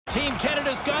Team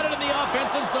Canada's got it in the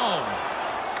offensive zone.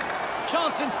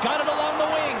 Johnston's got it along the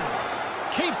wing.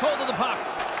 Keeps hold of the puck.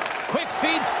 Quick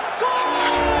feed.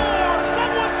 Scores!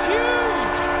 That one's huge!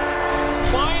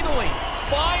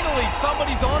 Finally,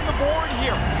 somebody's on the board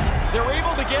here. They're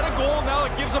able to get a goal. Now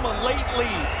it gives them a late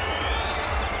lead.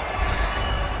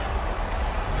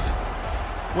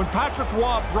 When Patrick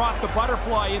Waugh brought the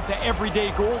butterfly into everyday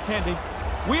goaltending,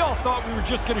 we all thought we were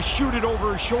just going to shoot it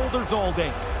over his shoulders all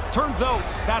day. Turns out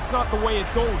that's not the way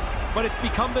it goes, but it's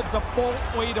become the default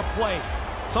way to play.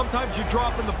 Sometimes you're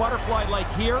dropping the butterfly like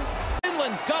here.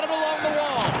 Finland's got it along the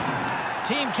wall.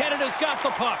 Team Canada's got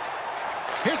the puck.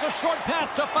 Here's a short pass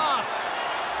to Fast.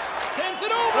 Sends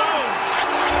it over.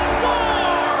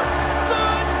 Scores!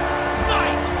 Good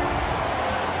night.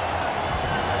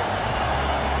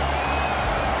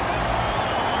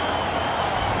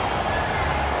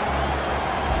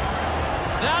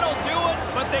 That'll do it,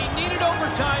 but they needed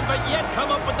overtime, but yet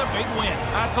come up with a big win.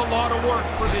 That's a lot of work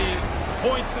for the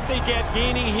points that they get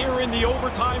gaining here in the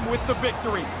overtime with the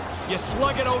victory. You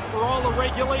slug it out for all the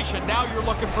regulation. Now you're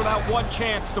looking for that one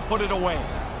chance to put it away.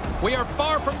 We are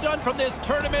far from done from this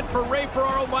tournament. For Ray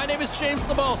Ferraro, my name is James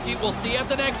Cybulski. We'll see you at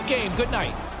the next game. Good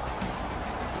night.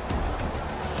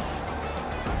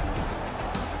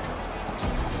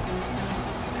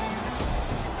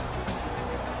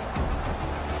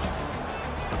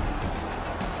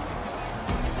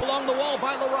 Along the wall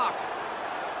by Larocque.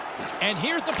 And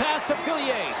here's the pass to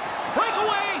Fillier.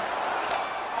 Breakaway.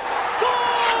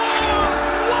 Scores!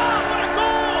 Wow, what a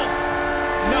goal!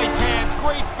 Nice hands,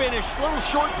 great finish. Little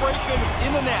short break and it's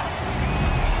in the net.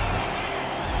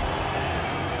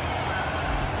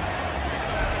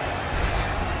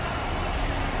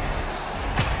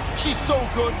 She's so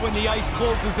good when the ice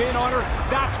closes in on her.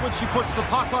 That's when she puts the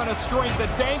puck on a string to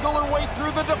dangle her way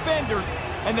through the defenders,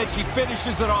 and then she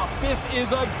finishes it off. This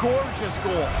is a gorgeous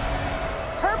goal.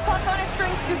 Her puck on a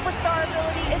string superstar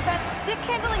ability is that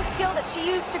stick-handling skill that she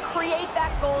used to create that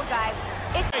goal, guys.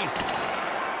 It's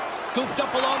scooped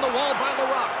up along the wall by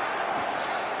Larocque.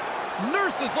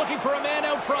 Nurse is looking for a man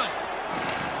out front.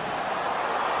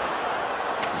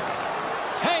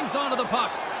 Hangs onto the puck.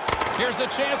 Here's a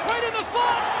chance right in the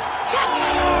slot.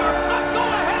 Scores! The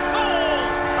go-ahead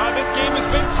goal! This game has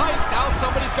been tight. Now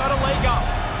somebody's got a leg up.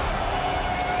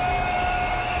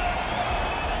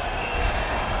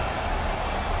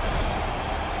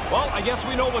 Well, I guess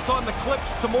we know what's on the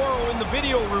clips tomorrow in the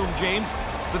video room, James.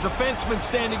 The defenseman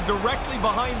standing directly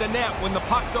behind the net when the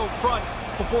puck's out front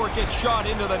before it gets shot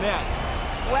into the net.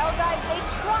 Well, guys, they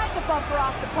tried to bumper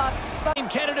off the puck, but Team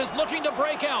Canada's looking to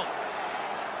break out.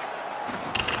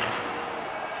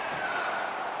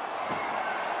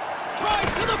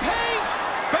 Drives to the paint.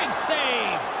 Big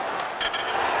save.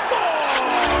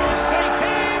 Scores! They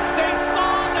came, they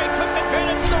saw, they took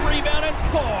advantage of the rebound and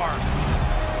scored.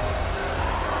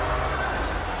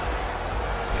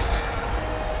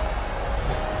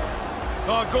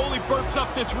 Goalie burps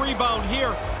up this rebound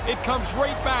here. It comes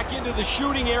right back into the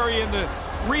shooting area, and the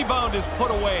rebound is put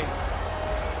away.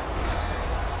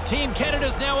 Team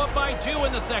Canada's now up by 2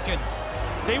 in the second.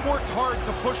 They worked hard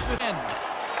to push this. And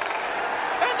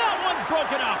that one's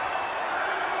broken up.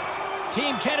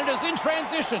 Team Canada's in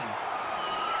transition.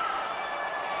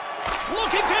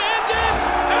 Looking to end it,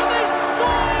 and they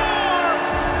score!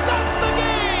 That's the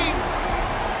game!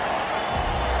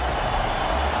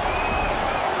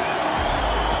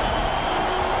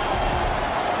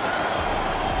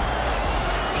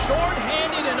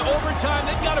 Short-handed in overtime,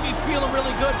 they've got to be feeling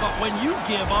really good, but when you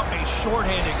give up a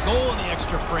short-handed goal in the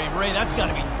extra frame, Ray, that's got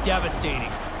to be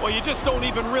devastating. Well, you just don't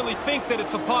even really think that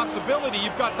it's a possibility.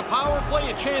 You've got the power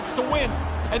play, a chance to win,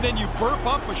 and then you burp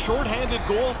up a short-handed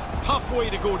goal. Tough way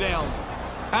to go down.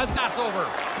 As that's over.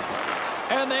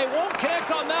 And they won't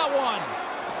connect on that one.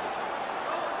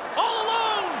 All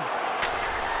alone.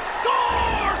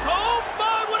 Scores! Oh,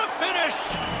 my, what a finish.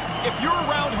 If you're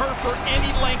around her for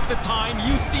any length of time,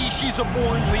 you see she's a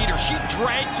born leader. She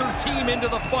drags her team into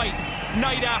the fight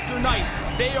night after night.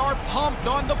 They are pumped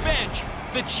on the bench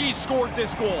that she scored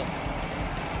this goal.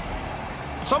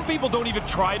 Some people don't even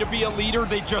try to be a leader,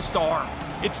 they just are.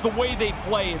 It's the way they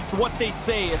play, it's what they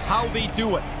say, it's how they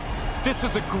do it. This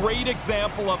is a great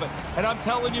example of it. And I'm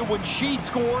telling you, when she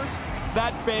scores,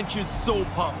 that bench is so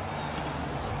pumped.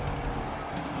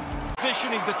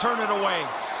 Positioning to turn it away.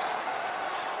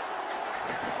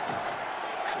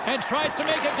 And tries to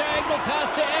make a diagonal pass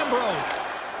to Ambrose.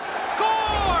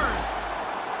 Scores!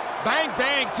 Bang,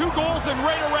 bang, 2 goals in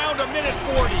right around a minute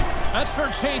 40. That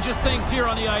sure changes things here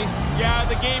on the ice. Yeah,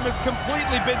 the game has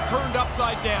completely been turned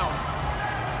upside down.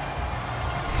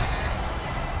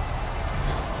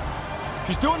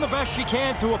 She's doing the best she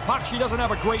can to a puck she doesn't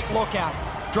have a great look at.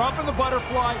 Dropping the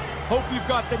butterfly, hope you've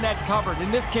got the net covered.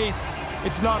 In this case,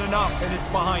 it's not enough, and it's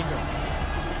behind her.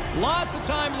 Lots of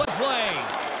time left to play.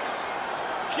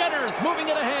 Jenner's moving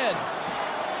it ahead.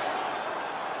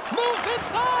 Moves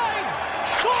inside.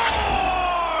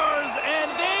 Scores! And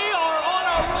they are on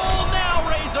a roll now,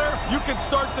 Razor. You can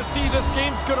start to see this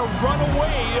game's going to run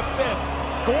away if the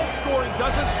goal scoring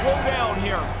doesn't slow down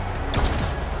here.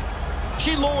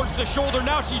 She lowers the shoulder.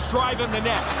 Now she's driving the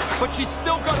net. But she's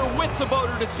still got her wits about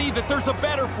her to see that there's a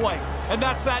better play. And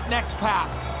that's that next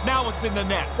pass. Now it's in the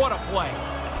net. What a play.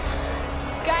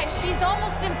 Guys, she's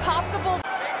almost impossible.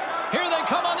 Here they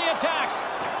come on the attack.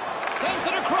 Sends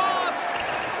it across.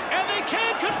 And they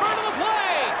can't convert on the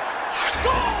play.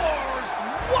 Scores!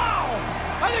 Wow!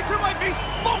 I think there might be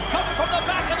smoke coming from the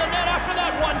back of the net after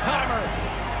that one-timer.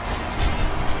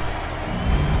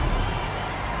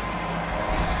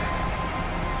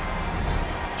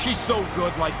 She's so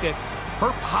good like this.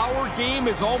 Her power game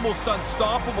is almost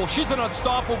unstoppable. She's an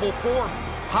unstoppable force.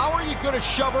 How are you going to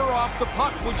shove her off the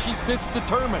puck when she's this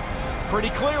determined? Pretty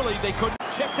clearly, they couldn't.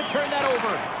 Chip to turn that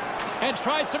over. And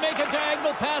tries to make a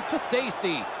diagonal pass to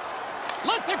Stacy.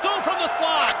 Lets it go from the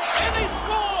slot. And they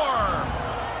score!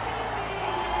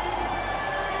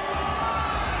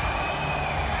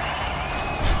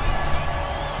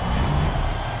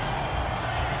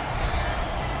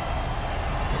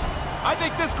 I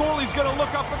think this goalie's going to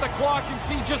look up at the clock and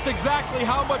see just exactly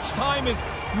how much time is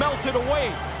melted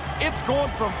away. It's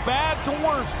going from bad to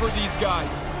worse for these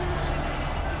guys.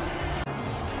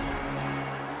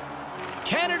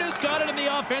 Canada's got it in the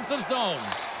offensive zone.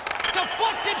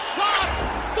 Deflected shot!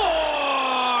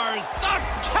 Scores! The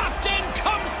captain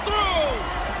comes through!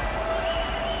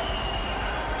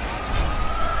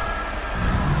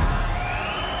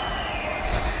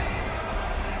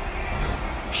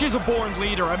 She's a born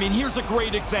leader. I mean, here's a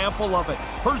great example of it.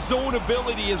 Her zone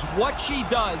ability is what she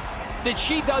does, that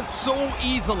she does so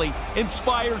easily,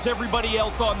 inspires everybody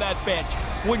else on that bench.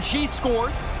 When she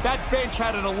scored, that bench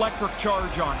had an electric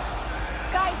charge on it.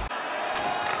 Guys.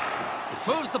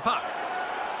 Moves the puck.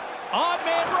 Odd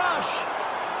man rush.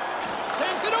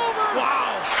 Sends it over.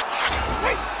 Wow.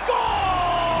 She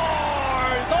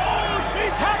scores! Oh,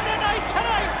 she's having a night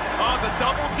tonight. Oh, the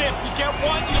double dip. You get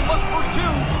one, you look for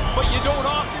two, but you don't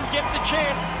often get the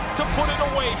chance to put it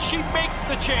away. She makes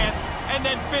the chance and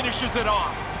then finishes it off.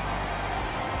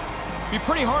 Be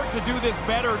pretty hard to do this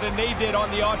better than they did on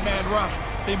the odd man rush.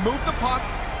 They move the puck,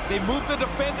 they move the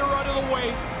defender out of the way,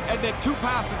 and then two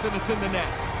passes and it's in the net.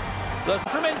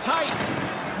 From in tight.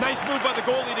 Nice move by the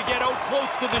goalie to get out close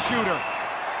to the shooter.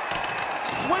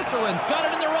 Switzerland's got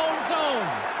it in their own zone.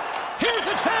 Here's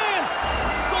a chance.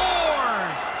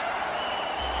 Scores!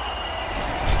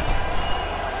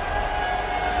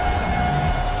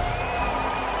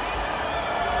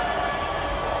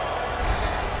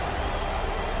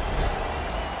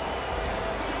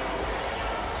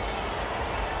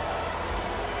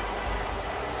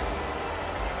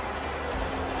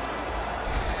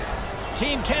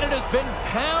 Team Canada's been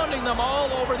pounding them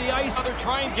all over the ice.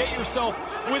 Try and get yourself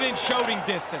within shouting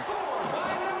distance.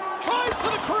 Tries to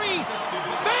the crease.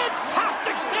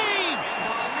 Fantastic save.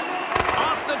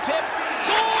 Off the tip.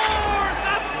 Scores!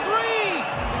 That's 3.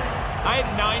 I had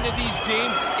 9 of these,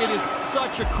 James. It is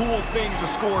such a cool thing to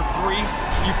score 3.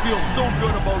 You feel so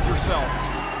good about yourself.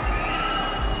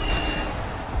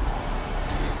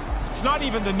 It's not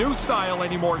even the new style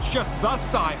anymore. It's just the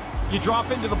style. You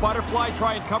drop into the butterfly,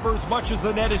 try and cover as much as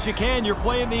the net as you can. You're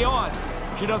playing the odds.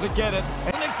 She doesn't get it.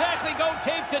 Doesn't exactly go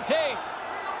tape to tape.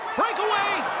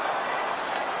 Breakaway.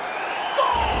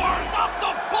 Scores off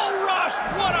the bull rush.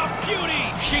 What a beauty.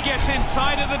 She gets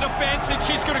inside of the defense, and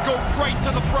she's going to go right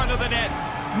to the front of the net.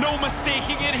 No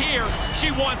mistaking it here.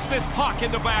 She wants this puck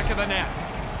in the back of the net.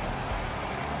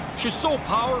 She's so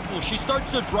powerful. She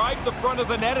starts to drive the front of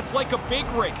the net. It's like a big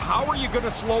rig. How are you going to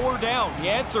slow her down? The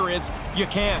answer is you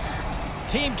can't.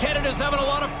 Team Canada's having a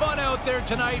lot of fun out there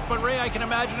tonight, but Ray, I can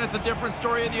imagine it's a different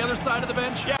story on the other side of the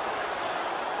bench. Yeah.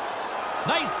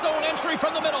 Nice zone entry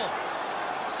from the middle.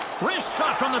 Wrist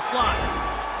shot from the slot.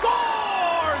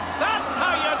 Scores! That's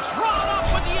how you draw it up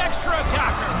with the extra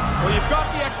attacker. Well, you've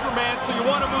got the extra man, so you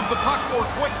want to move the puck more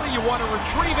quickly. You want to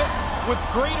retrieve it with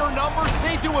greater numbers.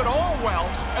 They do it all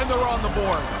well, and they're on the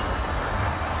board.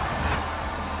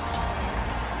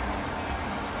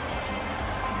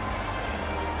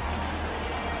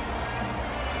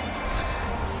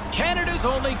 Canada's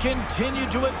only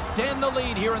continued to extend the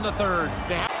lead here in the third.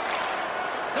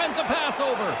 Sends a pass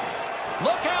over.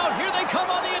 Look out, here they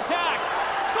come on the attack.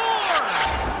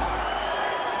 Scores!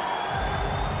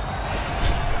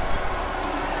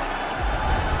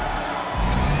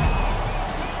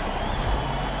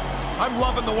 I'm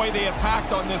loving the way they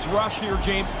attacked on this rush here,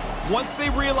 James. Once they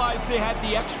realized they had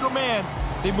the extra man,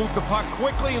 they moved the puck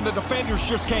quickly, and the defenders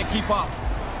just can't keep up.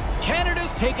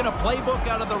 Canada's taken a playbook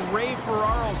out of the Ray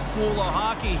Ferraro school of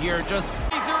hockey here. These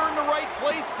are in the right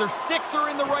place, their sticks are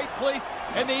in the right place,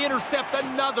 and they intercept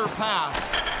another pass.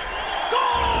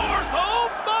 Scores!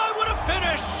 Oh my, what a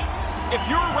finish! If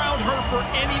you're around her for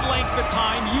any length of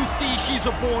time, you see she's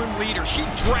a born leader. She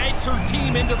drags her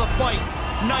team into the fight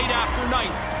night after night.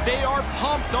 They are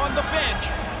pumped on the bench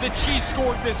that she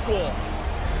scored this goal.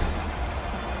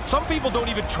 Some people don't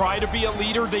even try to be a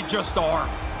leader, they just are.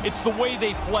 It's the way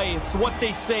they play, it's what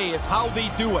they say, it's how they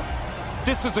do it.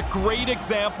 This is a great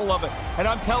example of it. And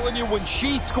I'm telling you, when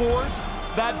she scores,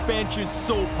 that bench is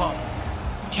so pumped.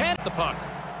 Can't the puck.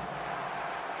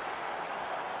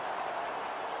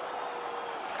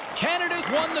 Canada's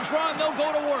won the draw, and they'll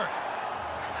go to work.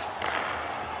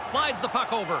 Slides the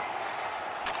puck over.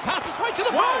 Passes right to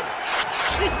the front.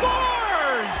 She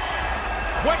scores!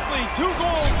 Quickly, 2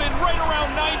 goals in right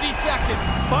around 90 seconds.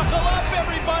 Buckle up,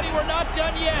 everybody. We're not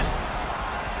done yet.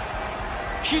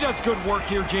 She does good work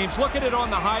here, James. Look at it on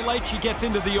the highlight. She gets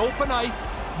into the open ice,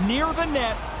 near the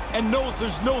net, and knows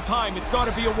there's no time. It's got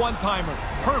to be a one-timer.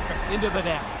 Perfect, into the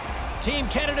net. Team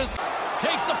Canada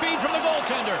takes the feed from the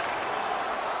goaltender.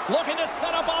 Looking to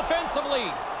set up offensively.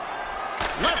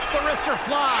 Lets the wrister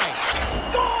fly.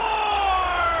 Scores!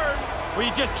 Well,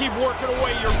 you just keep working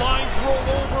away. Your lines roll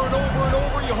over and over and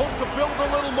over. You hope to build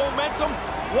a little momentum.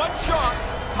 One shot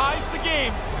ties the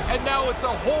game, and now it's a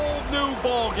whole new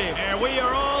ball game. And we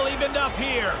are all evened up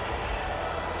here.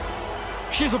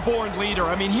 She's a born leader.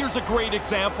 I mean, here's a great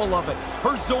example of it.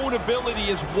 Her zone ability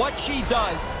is what she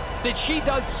does, that she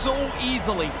does so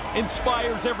easily,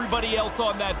 inspires everybody else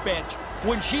on that bench.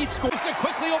 When she scores it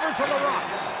quickly over to the rock.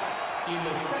 In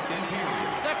the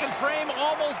second frame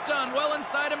almost done. Well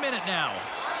inside a minute now.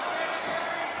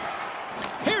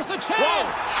 Here's a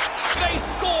chance. Whoa. They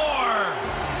score.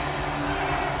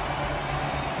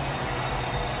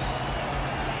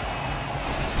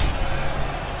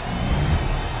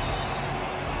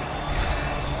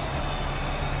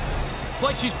 It's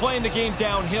like she's playing the game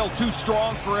downhill, too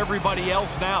strong for everybody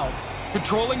else now.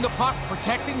 Controlling the puck,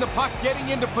 protecting the puck, getting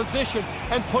into position,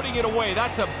 and putting it away.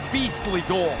 That's a beastly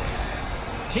goal.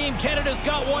 Team Canada's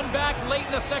got one back late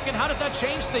in the second. How does that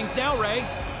change things now, Ray?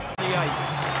 The ice.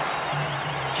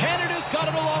 Canada's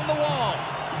got it along the wall.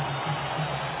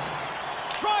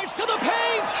 Drives to the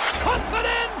paint, puts it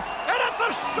in, and it's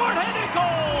a shorthanded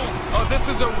goal. Oh,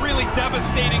 this is a really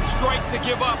devastating strike to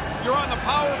give up. You're on the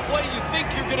power play, you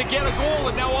think you're going to get a goal,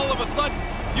 and now all of a sudden,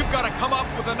 you've got to come up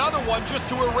with another one just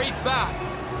to erase that.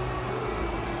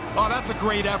 Oh, that's a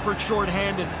great effort,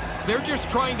 shorthanded. They're just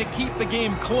trying to keep the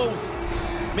game close.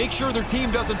 Make sure their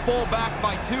team doesn't fall back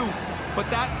by 2. But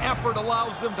that effort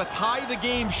allows them to tie the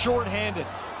game shorthanded.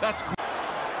 That's great.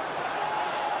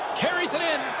 Carries it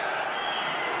in.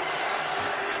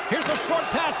 Here's a short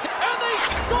pass, and they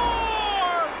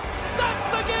score! That's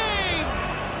the game!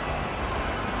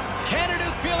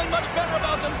 Canada's feeling much better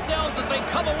about themselves as they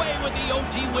come away with the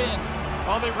OT win.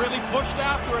 Oh, they really pushed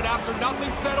after it after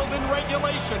nothing settled in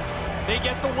regulation. They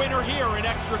get the winner here in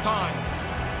extra time.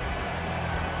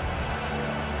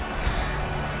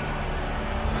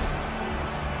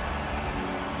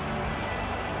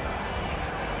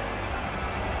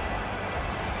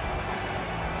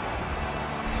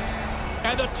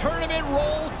 And the tournament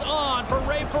rolls on for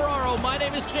Ray Ferraro. My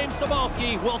name is James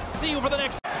Cybulski. We'll see you for the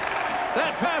next.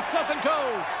 That pass doesn't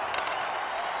go.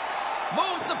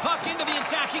 Moves the puck into the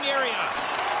attacking area.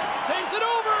 Sends it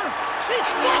over. She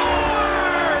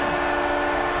scores!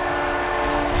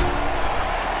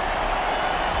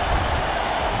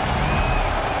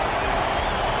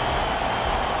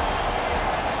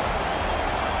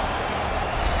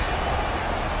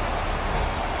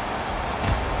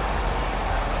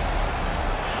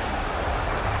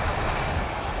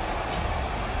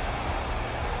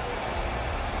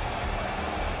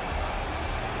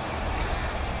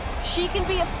 She can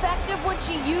be effective when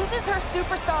she uses her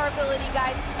superstar ability,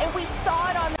 guys, and we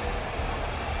saw it on the...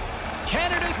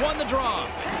 Canada's won the draw.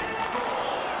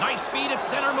 Nice speed at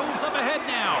center, moves up ahead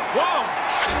now. Whoa!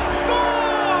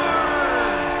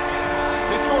 Scores!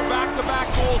 They score back-to-back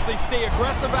goals. They stay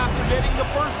aggressive after getting the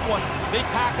first one. They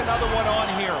tack another one on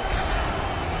here.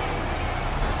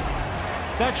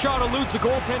 That shot eludes the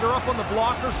goaltender up on the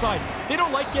blocker side. They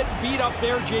don't like getting beat up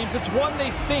there, James. It's one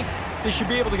they think they should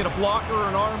be able to get a blocker or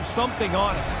an arm, something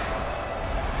on it.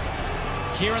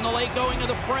 Here in the late going to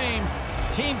the frame.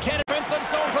 Team Canada defensive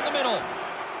zone from the middle.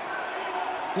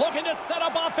 Looking to set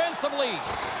up offensively.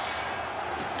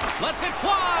 Lets it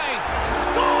fly.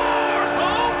 Scores!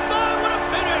 Oh my, what a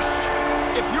finish!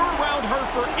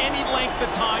 any length of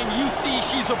time, you see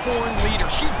she's a born leader.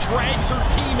 She drags her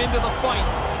team into the fight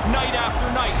night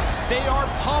after night. They are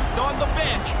pumped on the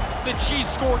bench that she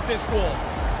scored this goal.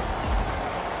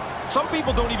 Some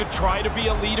people don't even try to be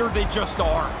a leader, they just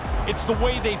are. It's the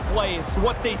way they play, it's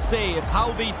what they say, it's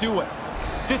how they do it.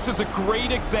 This is a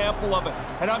great example of it.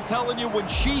 And I'm telling you, when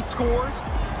she scores,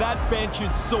 that bench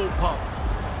is so pumped.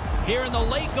 Here in the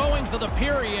late goings of the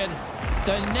period,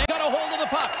 the net got a hold of the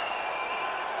puck.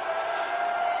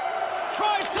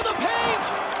 Drives to the paint.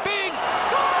 Biggs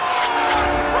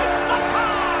scores! Breaks the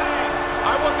tie!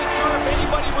 I wasn't sure if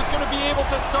anybody was going to be able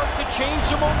to start to change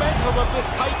the momentum of this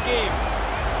tight game.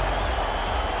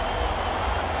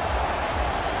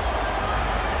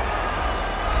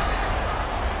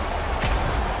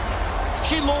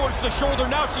 She lowers the shoulder,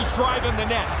 now she's driving the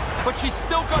net. But she's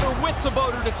still got her wits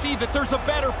about her to see that there's a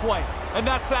better play. And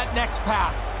that's that next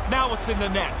pass. Now it's in the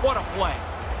net. What a play.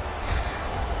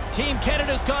 Team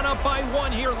Canada's gone up by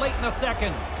 1 here late in the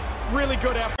second. Really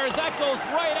good effort. That goes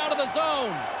right out of the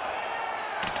zone.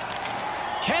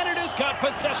 Canada's got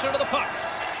possession of the puck.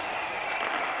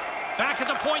 Back at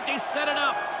the point, they set it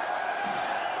up.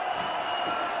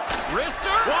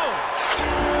 Wrister. Whoa.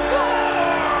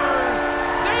 Scores!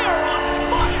 They are on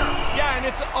fire! Yeah, and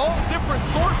it's all different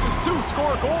sources, too.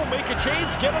 Score a goal, make a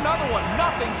change, get another one.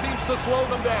 Nothing seems to slow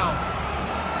them down.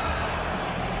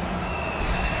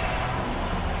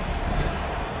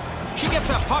 She gets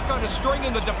that puck on a string,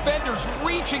 and the defender's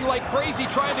reaching like crazy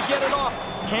trying to get it off.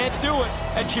 Can't do it,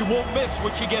 and she won't miss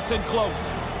when she gets in close.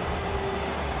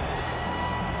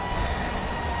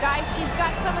 Guys, she's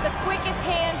got some of the quickest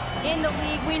hands in the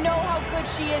league. We know how good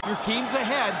she is. Your team's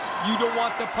ahead. You don't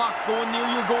want the puck going near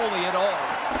your goalie at all.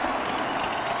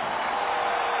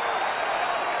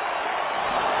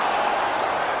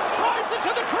 Drives it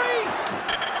to the crease.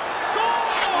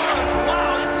 Scores!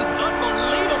 Wow, this is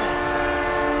unbelievable.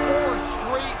 4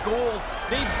 straight goals.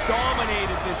 They've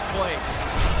dominated this play.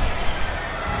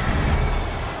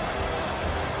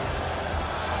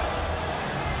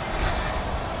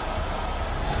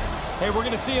 Hey, we're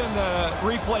going to see in the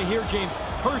replay here, James.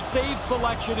 Her save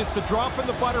selection is to drop in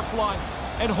the butterfly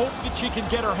and hope that she can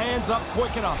get her hands up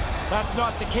quick enough. That's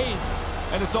not the case,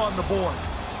 and it's on the board.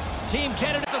 Team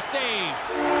Canada's a save.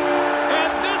 And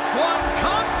this one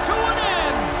comes to an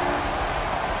end.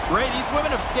 Ray, these women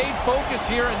have stayed focused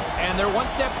here, and they're one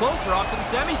step closer off to the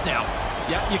semis now.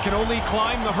 Yeah, you can only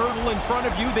climb the hurdle in front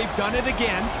of you. They've done it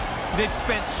again. They've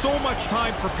spent so much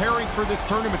time preparing for this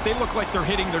tournament. They look like they're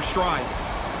hitting their stride.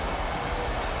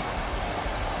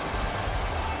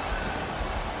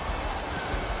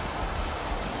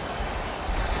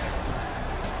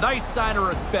 Nice sign of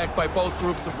respect by both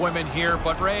groups of women here,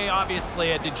 but Ray, obviously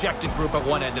a dejected group at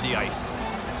one end of the ice.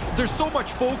 There's so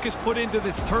much focus put into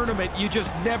this tournament, you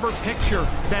just never picture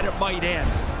that it might end.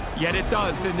 Yet it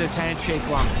does in this handshake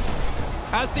line.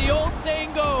 As the old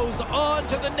saying goes, on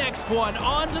to the next one,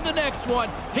 on to the next one.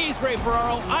 He's Ray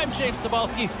Ferraro, I'm James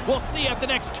Cybulski. We'll see you at the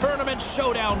next tournament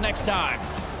showdown next time.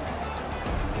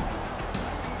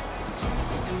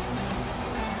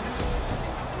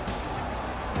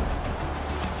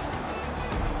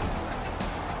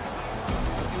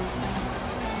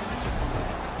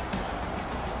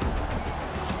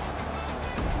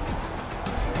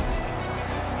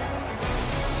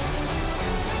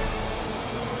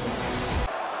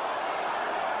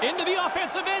 Into the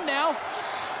offensive end now.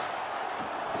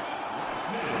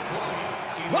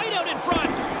 Right out in front.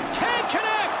 Can't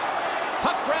connect.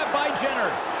 Puck grab by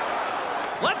Jenner.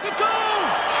 Lets it go.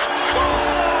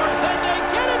 Scores, and they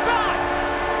get it back.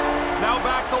 Now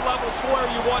back to level square.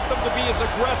 You want them to be as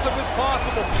aggressive as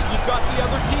possible. You've got the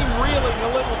other team reeling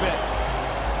a little bit.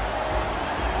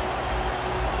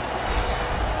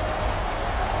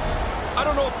 I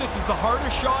don't know if this is the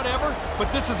hardest shot ever, but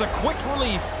this is a quick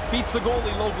release. Beats the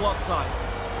goalie low glove side.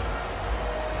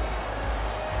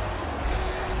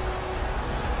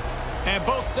 And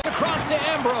both sit across to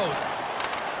Ambrose.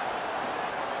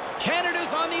 Canada's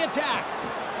on the attack.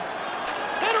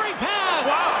 Centering pass.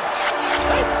 Wow.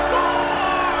 They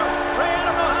score! Ray, I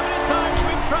don't know how many times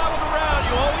we've traveled around.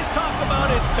 You always talk about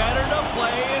it's better to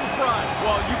play in front.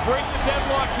 Well, you break the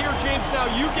deadlock here, James. Now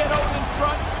you get out in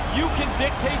front. You can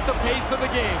dictate the pace of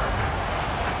the game.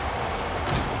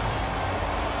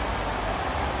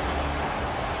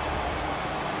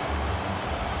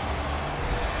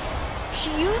 She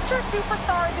used her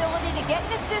superstar ability to get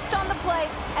an assist on the play,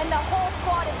 and the whole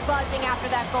squad is buzzing after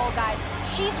that goal, guys.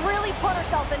 She's really put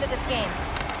herself into this game.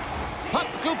 Puck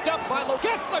scooped up by Lo.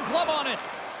 Gets the glove on it.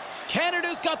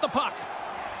 Canada's got the puck.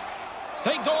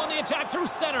 They go on the attack through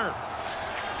center.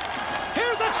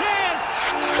 Here's a chance.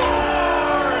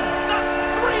 Scores!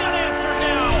 That's 3 unanswered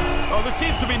now.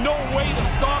 seems to be no way to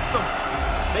stop them.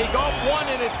 They got one,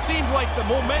 and it seemed like the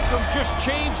momentum just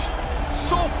changed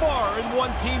so far in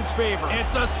one team's favor.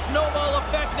 It's a snowball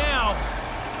effect now.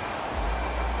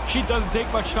 She doesn't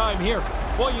take much time here.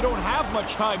 Well, you don't have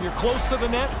much time. You're close to the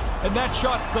net, and that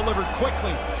shot's delivered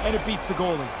quickly, and it beats the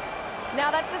goalie.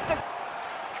 Now that's just a...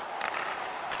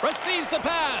 Receives the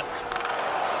pass.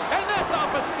 And that's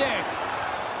off a stick.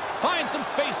 Finds some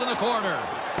space in the corner.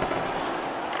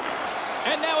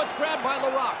 And now it's grabbed by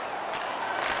LaRock.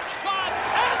 Shot,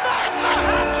 and that's the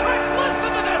hat trick.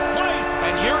 Listen to this place.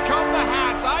 And here come the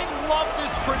hats. I love this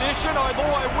tradition,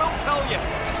 although I will tell you,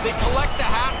 they collect the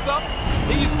hats up.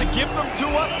 They used to give them to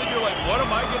us, and you're like, what am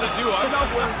I going to do? I'm not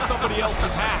wearing somebody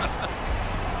else's hat.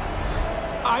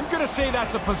 I'm going to say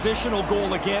that's a positional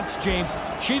goal against James.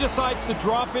 She decides to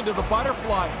drop into the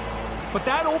butterfly. But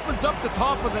that opens up the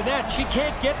top of the net. She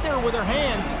can't get there with her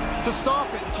hands to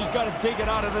stop it. She's got to dig it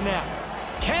out of the net.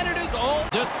 Canada's all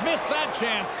dismissed that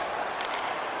chance.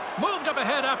 Moved up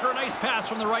ahead after a nice pass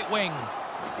from the right wing.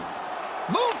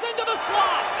 Moves into the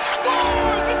slot.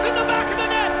 Scores! It's in the back of the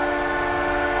net.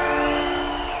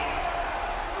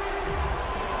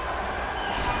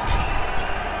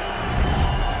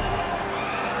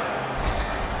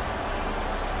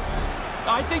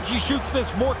 I think she shoots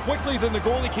this more quickly than the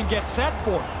goalie can get set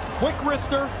for. Quick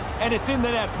wrister, and it's in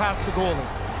the net past the goalie.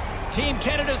 Team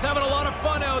Canada's having a lot of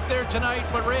fun out there tonight,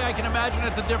 but Ray, I can imagine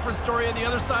it's a different story on the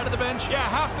other side of the bench. Yeah,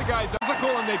 half the guys are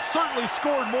physical, and they've certainly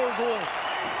scored more goals.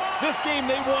 This game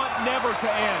they want never to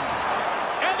end.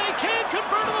 And they can't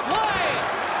convert to the play.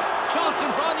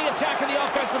 Johnston's on the attack in the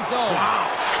offensive zone. Wow.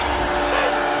 She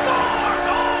scores!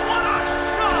 Oh, what a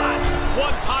shot!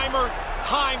 One-timer,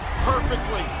 timed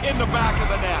perfectly in the back of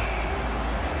the net.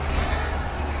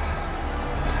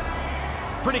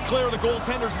 Pretty clear the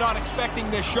goaltender's not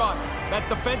expecting this shot. That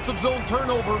defensive zone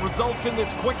turnover results in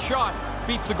this quick shot.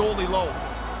 Beats the goalie low.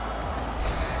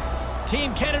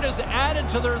 Team Canada's added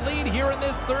to their lead here in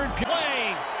this third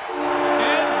play.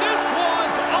 And this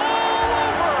one's all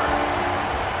over.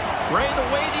 Ray, the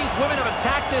way these women have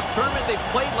attacked this tournament, they've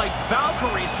played like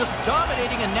Valkyries, just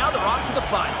dominating, and now they're off to the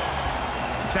finals.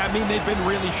 Does that mean they've been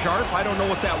really sharp? I don't know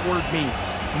what that word means.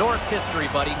 Norse history,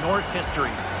 buddy. Norse history.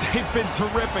 They've been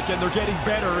terrific, and they're getting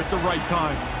better at the right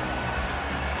time.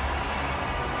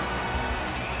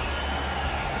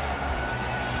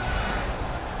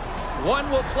 One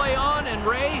will play on, and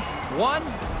Ray, one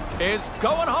is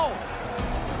going home.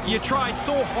 You try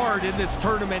so hard in this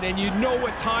tournament, and you know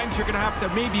at times you're going to have to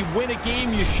maybe win a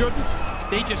game you shouldn't.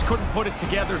 They just couldn't put it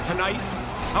together tonight.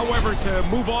 However, to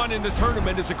move on in the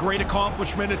tournament is a great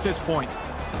accomplishment at this point.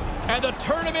 And the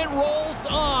tournament rolls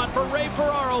on for Ray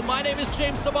Ferraro. My name is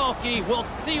James Cybulski. We'll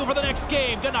see you for the next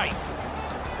game. Good night.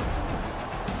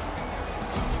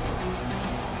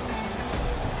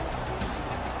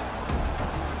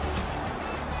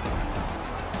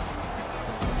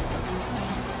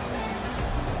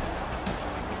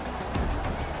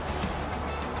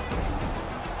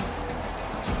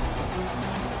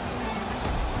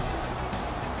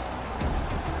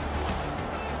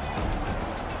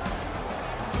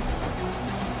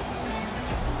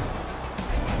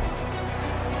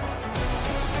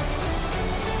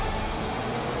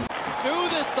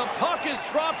 The puck is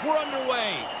dropped. We're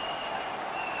underway.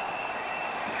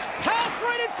 Pass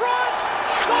right in front.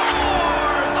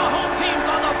 Scores! The home team's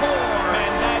on the board.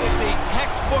 And that is a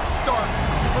textbook start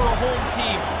for a home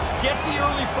team. Get the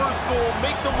early first goal.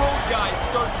 Make the road guys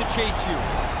start to chase you.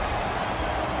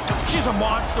 She's a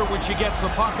monster when she gets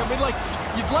the puck. I mean, like,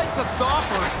 you'd like to stop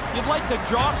her. You'd like to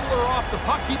jostle her off the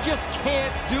puck. You just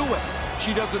can't do it.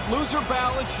 She doesn't lose her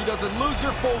balance. She doesn't lose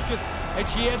her focus. And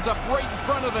she ends up right in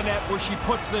front of the net where she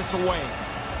puts this away.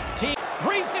 Team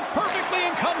reads it perfectly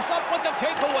and comes up with the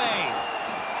takeaway.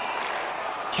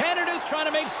 Canada's trying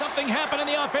to make something happen in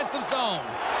the offensive zone.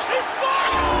 She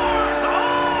scores!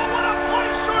 Oh, what a play,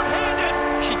 shorthanded!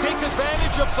 She takes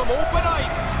advantage of some open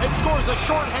ice and scores a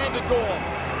shorthanded goal.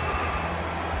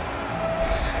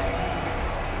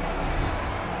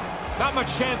 Not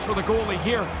much chance for the goalie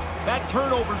here. That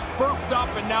turnover's burped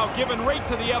up and now given right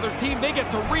to the other team. They get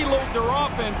to reload their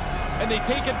offense, and they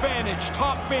take advantage.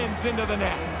 Top bins into the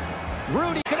net.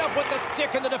 Rudy cut up with the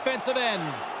stick in the defensive end.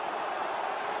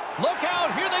 Look out,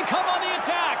 here they come on the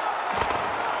attack.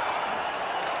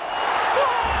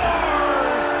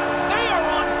 Scores! They are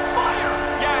on fire!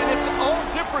 Yeah, and it's all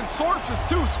different sources,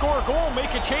 too. Score a goal, make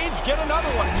a change, get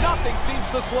another one. Nothing seems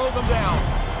to slow them down.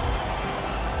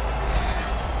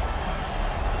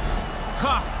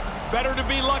 Ha! Better to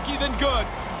be lucky than good.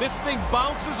 This thing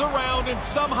bounces around and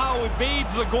somehow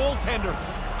evades the goaltender.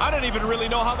 I don't even really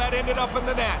know how that ended up in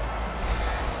the net.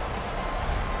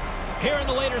 Here in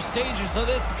the later stages of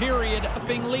this period,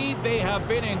 lead, they have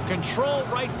been in control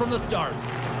right from the start.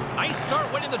 Nice start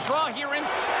winning the draw here and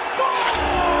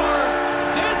scores!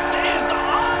 This is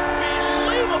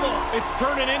unbelievable! It's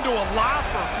turning into a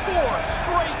laugher. 4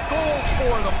 straight goals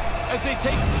for them as they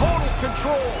take total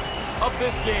control of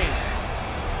this game.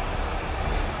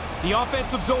 The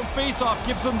offensive zone faceoff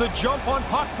gives them the jump on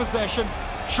puck possession.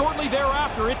 Shortly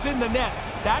thereafter, it's in the net.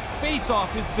 That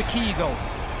faceoff is the key, though.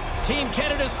 Team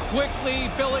Canada's quickly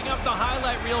filling up the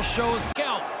highlight reel shows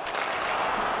count.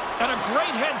 And a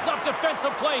great heads-up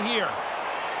defensive play here.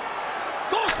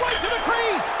 Goes right to the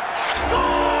crease.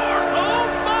 Scores! Oh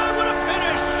my, what a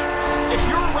finish! If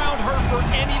you're around her for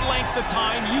any length of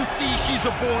time, you see she's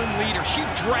a born leader. She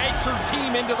drags her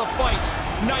team into the fight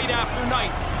night after night.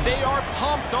 They are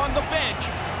pumped on the bench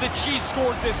that she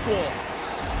scored this goal.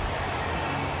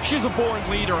 She's a born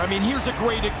leader. I mean, here's a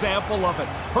great example of it.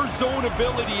 Her zone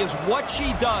ability is what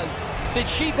she does, that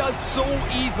she does so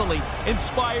easily,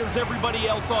 inspires everybody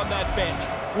else on that bench.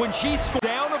 When she scores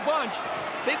down a bunch,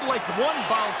 they'd like one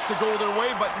bounce to go their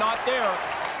way, but not there.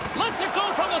 Lets it go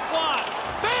from the slot.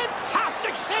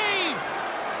 Fantastic save!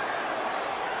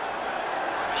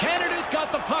 Canada's got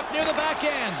the puck near the back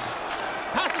end.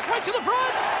 Passes right to the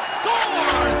front.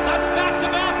 Scores! That's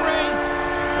back-to-back, Ray.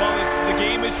 Well, the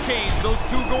game has changed. Those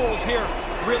 2 goals here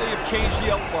really have changed the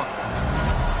outlook.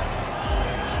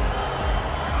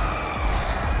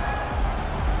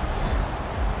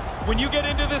 When you get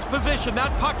into this position, that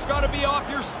puck's got to be off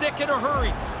your stick in a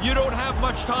hurry. You don't have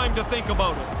much time to think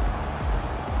about it.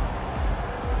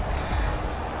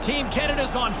 Team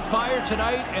Canada's on fire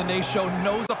tonight, and they show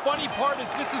no... The funny part is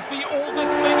this is the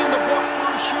oldest thing in the book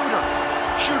for a shooter.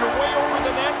 Shoot her way over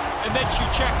the net, and then she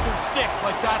checks her stick.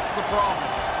 Like, that's the problem.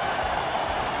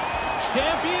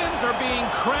 Champions are being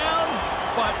crowned,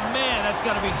 but man, that's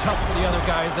got to be tough for the other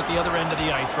guys at the other end of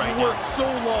the ice right now. Worked so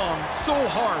long, so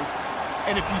hard,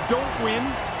 and if you don't win,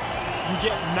 you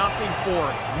get nothing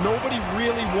for it. Nobody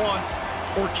really wants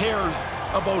or cares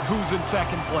about who's in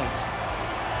second place.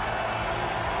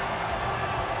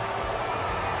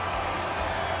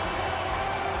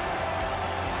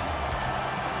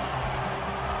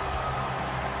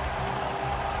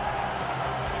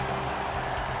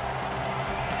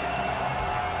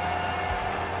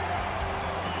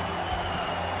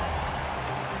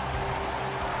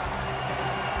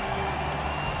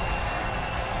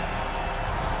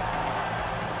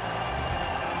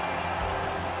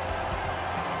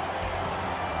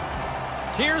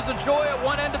 Tears of joy at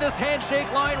one end of this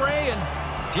handshake line, Ray, and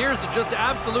tears of just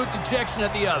absolute dejection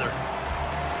at the other.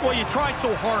 Well, you try so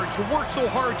hard, you work so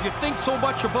hard, you think so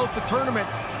much about the tournament,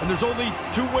 and there's only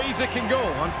 2 ways it can go.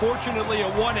 Unfortunately, at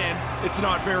one end, it's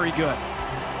not very good.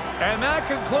 And that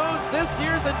concludes this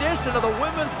year's edition of the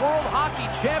Women's World Hockey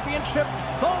Championship.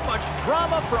 So much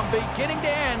drama from beginning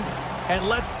to end, and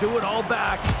let's do it all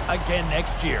back again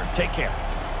next year. Take care.